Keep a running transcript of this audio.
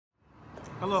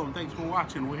Hello and thanks for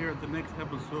watching. We're here at the next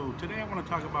episode. Today I want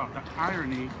to talk about the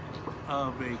irony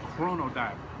of a chrono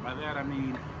diver. By that I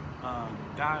mean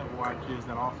dive watches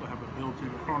that also have a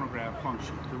built-in chronograph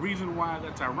function. The reason why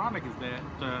that's ironic is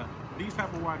that these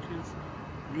type of watches,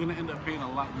 you're going to end up paying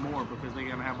a lot more because they're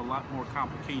going to have a lot more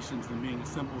complications than being a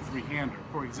simple three-hander.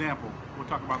 For example, we'll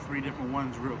talk about three different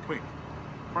ones real quick.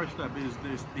 First up is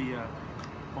the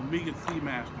Omega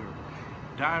Seamaster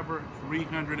Diver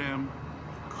 300M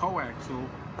coaxial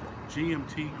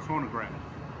GMT chronograph.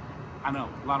 I know,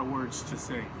 a lot of words to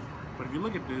say, but if you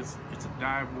look at this, it's a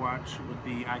dive watch with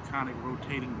the iconic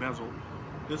rotating bezel.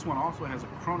 This one also has a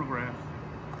chronograph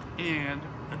and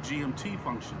a GMT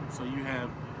function, so you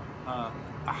have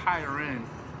a higher end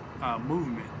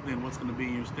movement than what's going to be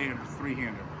in your standard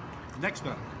three-hander. Next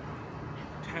up,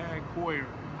 Tag Heuer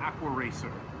Aqua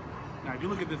Racer. Now if you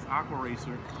look at this Aqua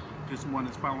Racer, this one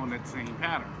is following that same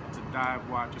pattern. It's a dive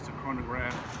watch, it's a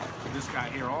chronograph. This guy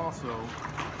here also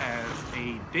has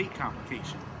a date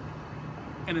complication.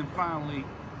 And then finally,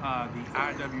 the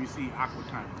IWC Aqua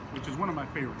Timer, which is one of my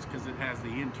favorites because it has the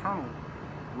internal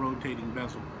rotating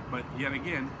bezel. But yet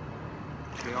again,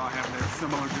 they all have that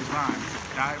similar design.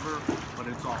 It's a diver, but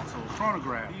it's also a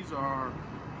chronograph. These are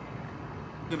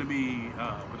going to be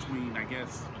between, I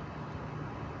guess,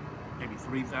 maybe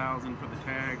 3,000 for the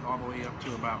tag, all the way up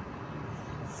to about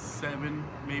 7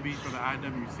 maybe for the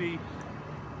IWC.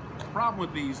 The problem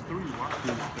with these three watches,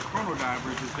 the chrono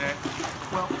divers, is that,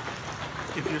 well,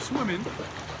 if you're swimming,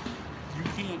 you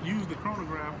can't use the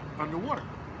chronograph underwater,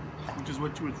 which is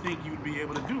what you would think you'd be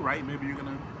able to do, right? Maybe you're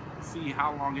gonna see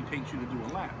how long it takes you to do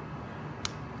a lap.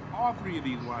 All three of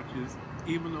these watches,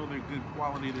 even though they're good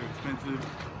quality, they're expensive,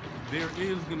 there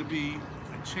is gonna be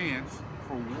a chance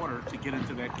for water to get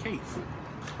into that case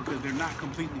because they're not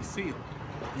completely sealed,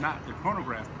 not the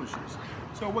chronograph pushers.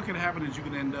 So what can happen is you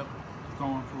can end up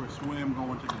going for a swim,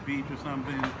 going to the beach or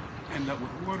something, end up with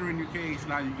water in your case.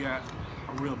 Now you got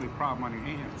a real big problem on your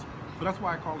hands. So that's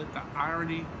why I call it the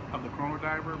irony of the chrono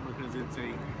diver, because it's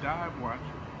a dive watch,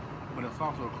 but it's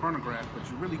also a chronograph, but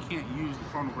you really can't use the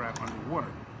chronograph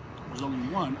underwater. There's only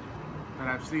one that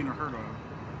I've seen or heard of.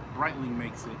 Breitling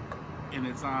makes it, and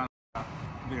it's on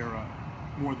their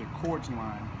more the quartz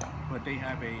line, but they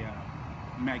have a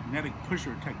magnetic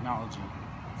pusher technology.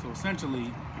 So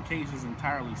essentially, the case is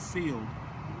entirely sealed,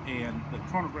 and the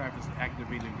chronograph is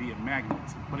activated via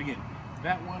magnets. But again,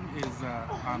 that one is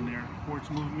on their quartz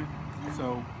movement,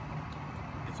 so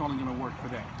it's only going to work for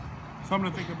that.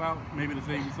 Something to think about, maybe to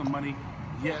save you some money.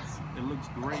 Yes, it looks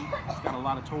great. It's got a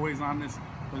lot of toys on this,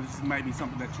 but this might be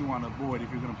something that you want to avoid if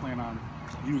you're going to plan on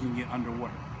using it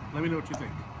underwater. Let me know what you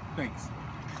think. Thanks.